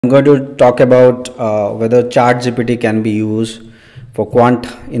I'm going to talk about whether Chatgpt can be used for quant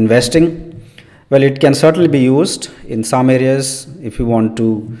investing. Well, it can certainly be used in some areas. If you want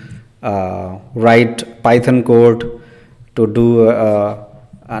to write Python code to do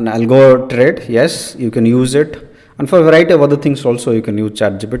an algo trade, yes, you can use it. And for a variety of other things also, you can use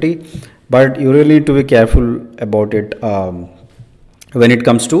Chatgpt. But you really need to be careful about it when it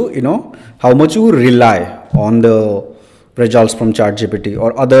comes to, how much you rely on the results from Chatgpt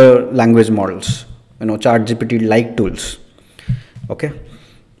or other language models, Chatgpt like tools. Okay.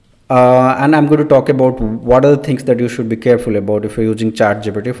 And I'm going to talk about what are the things that you should be careful about if you're using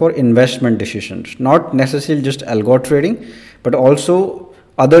Chatgpt for investment decisions, not necessarily just algo trading, but also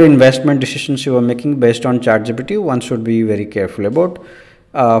other investment decisions you are making based on Chatgpt. One should be very careful about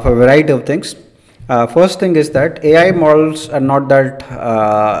for a variety of things. First thing is that AI models are not that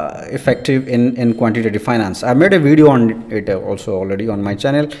effective in quantitative finance. I made a video on it also already on my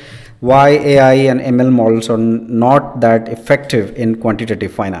channel, why AI and ML models are not that effective in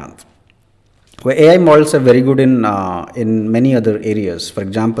quantitative finance. Well, AI models are very good in many other areas. For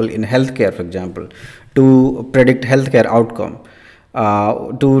example, in healthcare, for example, to predict healthcare outcome,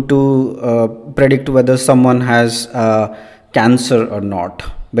 to predict whether someone has cancer or not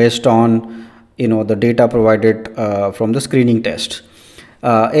based on the data provided from the screening test.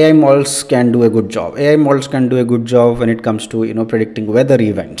 AI models can do a good job. AI models can do a good job when it comes to predicting weather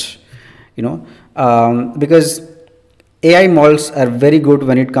events. Because AI models are very good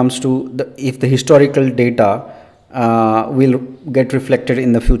when it comes to if the historical data will get reflected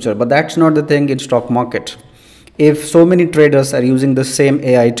in the future. But that's not the thing in stock market. If so many traders are using the same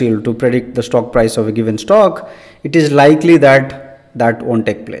AI tool to predict the stock price of a given stock, it is likely that that won't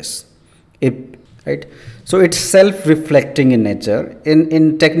take place. Right? So it's self-reflecting in nature.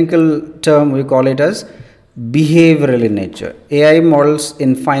 In technical term, we call it as behavioral in nature. AI models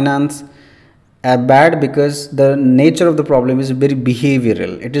in finance are bad because the nature of the problem is very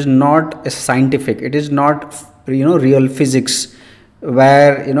behavioral. It is not a scientific. It is not real physics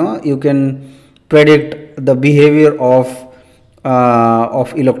where you can predict the behavior of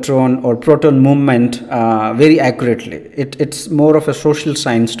electron or proton movement very accurately. It's more of a social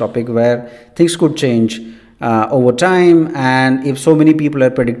science topic where things could change over time, and if so many people are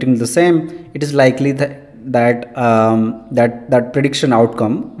predicting the same, it is likely that prediction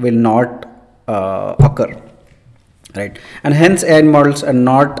outcome will not occur, right? And hence AI models are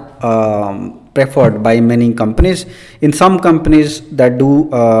not preferred by many companies. In some companies that do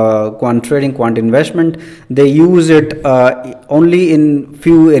quant trading, quant investment, they use it only in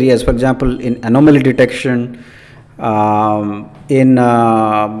few areas. For example, in anomaly detection, in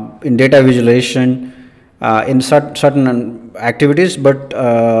data visualization, in certain activities, but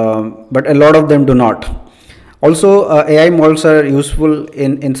a lot of them do not. Also, AI models are useful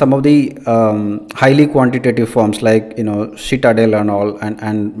in some of the highly quantitative forms like Citadel and all,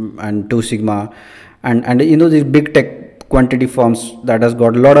 and 2 Sigma, and these big tech quantity firms that has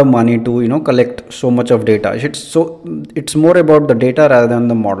got a lot of money to collect so much of data. It's more about the data rather than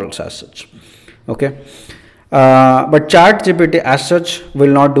the models as such. Okay. But Chatgpt as such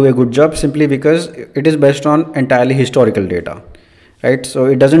will not do a good job simply because it is based on entirely historical data, right? So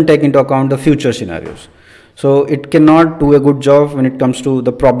it doesn't take into account the future scenarios. So it cannot do a good job when it comes to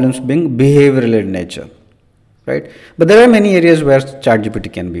the problems being behavioral in nature, right? But there are many areas where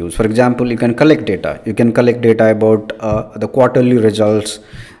Chatgpt can be used. For example, you can collect data. You can collect data about the quarterly results,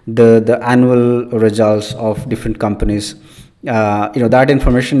 the annual results of different companies. That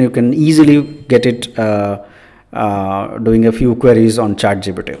information you can easily get it doing a few queries on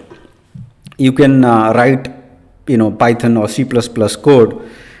Chatgpt. You can write Python or C++ code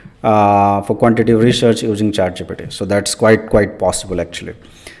for quantitative research using Chatgpt. So that's quite possible actually.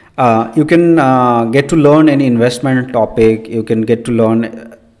 You can get to learn any investment topic. You can get to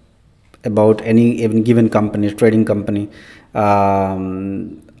learn about any even given company, trading company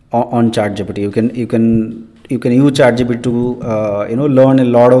on Chatgpt. You can use Chatgpt to learn a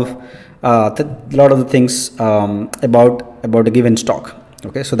lot of the things about a given stock.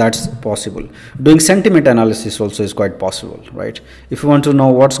 Okay, so that's possible. Doing sentiment analysis also is quite possible, right? If you want to know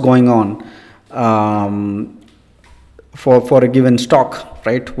what's going on for a given stock,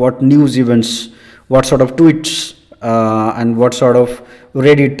 right? What news events, what sort of tweets, and what sort of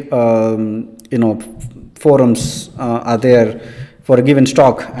Reddit, forums are there for a given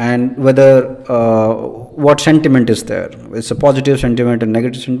stock, and whether what sentiment is there. It's a positive sentiment and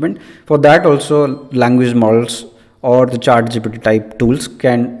negative sentiment. For that also, language models or the Chatgpt type tools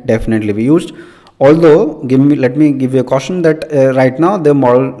can definitely be used. Although, let me give you a caution that right now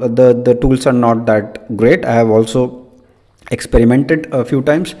the tools are not that great. I have also experimented a few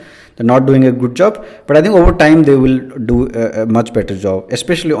times. They're not doing a good job, but I think over time they will do a much better job,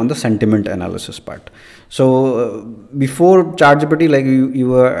 especially on the sentiment analysis part. So before ChatGPT, like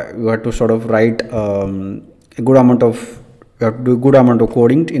you had to sort of write a good amount of you have to do a good amount of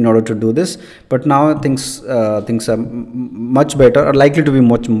coding in order to do this. But now things are much better, or likely to be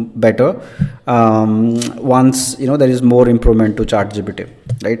much better once there is more improvement to ChatGPT,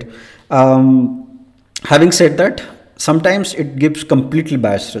 right? Having said that, sometimes it gives completely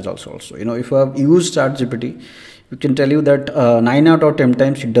biased results also. If you have used ChatGPT, we can tell you that 9 out of 10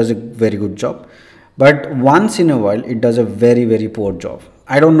 times it does a very good job, but once in a while it does a very, very poor job.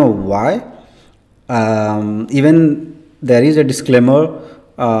 I don't know why. Even there is a disclaimer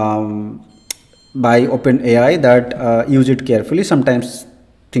by OpenAI that use it carefully. Sometimes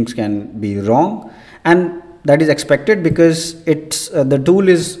things can be wrong, and that is expected because it's the tool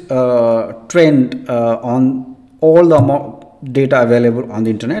is trained on all the data available on the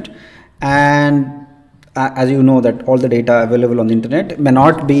internet, and as you know that all the data available on the internet may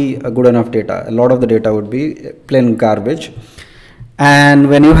not be good enough data. A lot of the data would be plain garbage, and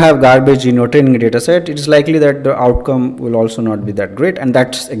when you have garbage in your training data set, it is likely that the outcome will also not be that great, and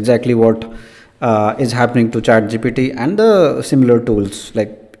that's exactly what is happening to ChatGPT and the similar tools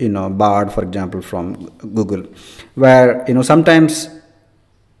like Bard, for example, from Google, where sometimes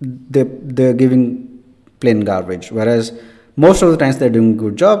they're giving plain garbage, whereas most of the times they're doing a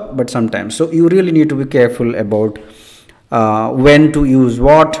good job, but sometimes. So you really need to be careful about when to use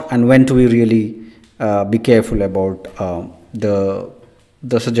what, and when to really be careful about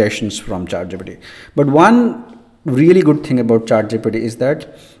the suggestions from ChatGPT. But one really good thing about ChatGPT is that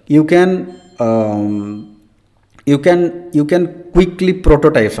you can quickly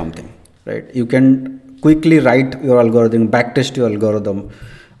prototype something, right? You can quickly write your algorithm, backtest your algorithm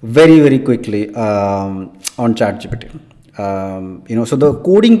very, very quickly on ChatGPT. So the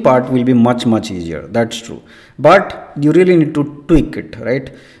coding part will be much, much easier. That's true, but you really need to tweak it, right?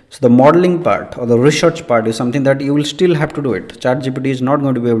 So the modeling part or the research part is something that you will still have to do it. ChatGPT is not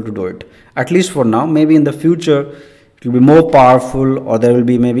going to be able to do it, at least for now. Maybe in the future it will be more powerful, or there will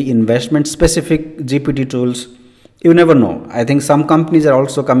be maybe investment specific GPT tools. You never know. I think some companies are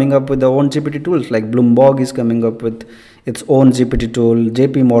also coming up with their own GPT tools, like Bloomberg is coming up with its own GPT tool,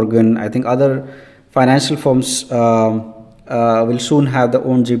 JP Morgan. I think other financial firms will soon have their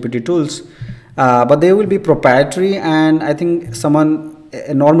own GPT tools, but they will be proprietary, and I think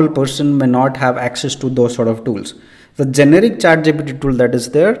a normal person may not have access to those sort of tools. The generic ChatGPT tool that is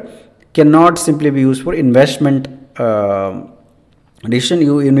there cannot simply be used for investment decision.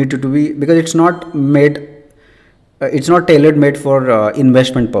 You need to be, because it's not made, it's not tailor made for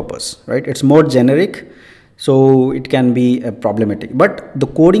investment purpose, right? It's more generic, so it can be problematic. But the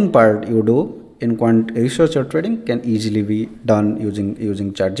coding part you do in quant research or trading can easily be done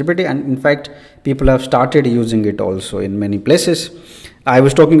using ChatGPT, and in fact people have started using it also in many places. I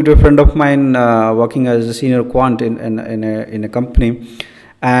was talking to a friend of mine working as a senior quant in a company,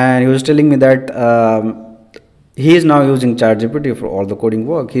 and he was telling me that he is now using ChatGPT for all the coding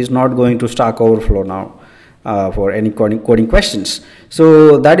work. He is not going to Stack Overflow now for any coding questions.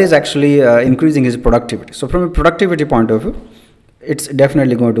 So that is actually increasing his productivity. So from a productivity point of view, it's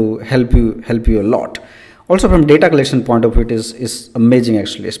definitely going to help you a lot. Also from data collection point of view, it is amazing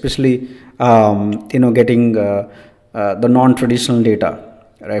actually, especially getting the non-traditional data,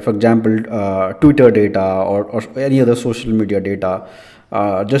 right? For example, Twitter data or any other social media data,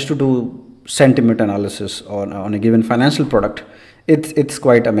 just to do sentiment analysis on a given financial product. It's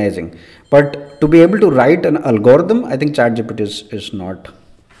quite amazing. But to be able to write an algorithm, I think ChatGPT is not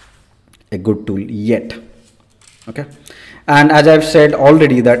a good tool yet. Okay. And as I've said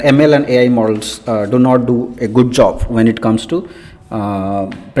already, that ML and AI models do not do a good job when it comes to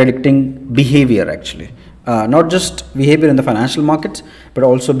predicting behavior actually. Not just behavior in the financial markets, but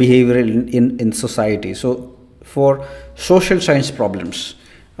also behavior in society. So for social science problems,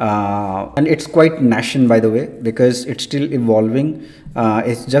 and it's quite nascent, by the way, because it's still evolving.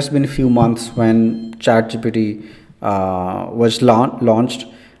 It's just been a few months when ChatGPT was launched,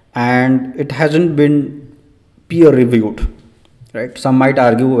 and it hasn't been peer reviewed, right? Some might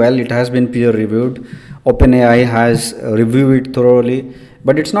argue, well, it has been peer reviewed. OpenAI has reviewed it thoroughly,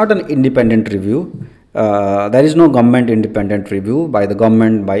 but it's not an independent review. There is no government independent review by the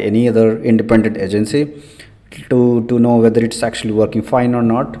government, by any other independent agency to know whether it's actually working fine or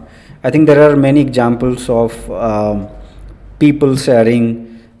not. I think there are many examples of people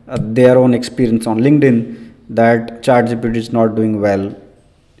sharing their own experience on LinkedIn that ChatGPT is not doing well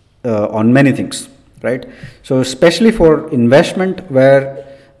on many things, right? So especially for investment, where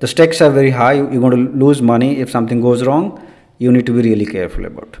the stakes are very high, you're going to lose money if something goes wrong. you need to be really careful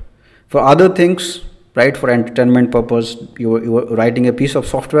about. For other things, right, for entertainment purpose, you're writing a piece of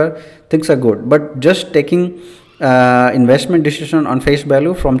software, things are good. But just taking investment decision on face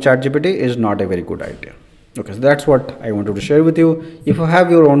value from ChatGPT is not a very good idea. Okay, so that's what I wanted to share with you. If you have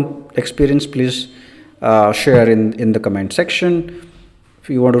your own experience, please share in the comment section. If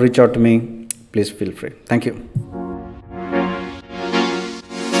you want to reach out to me, please feel free. Thank you.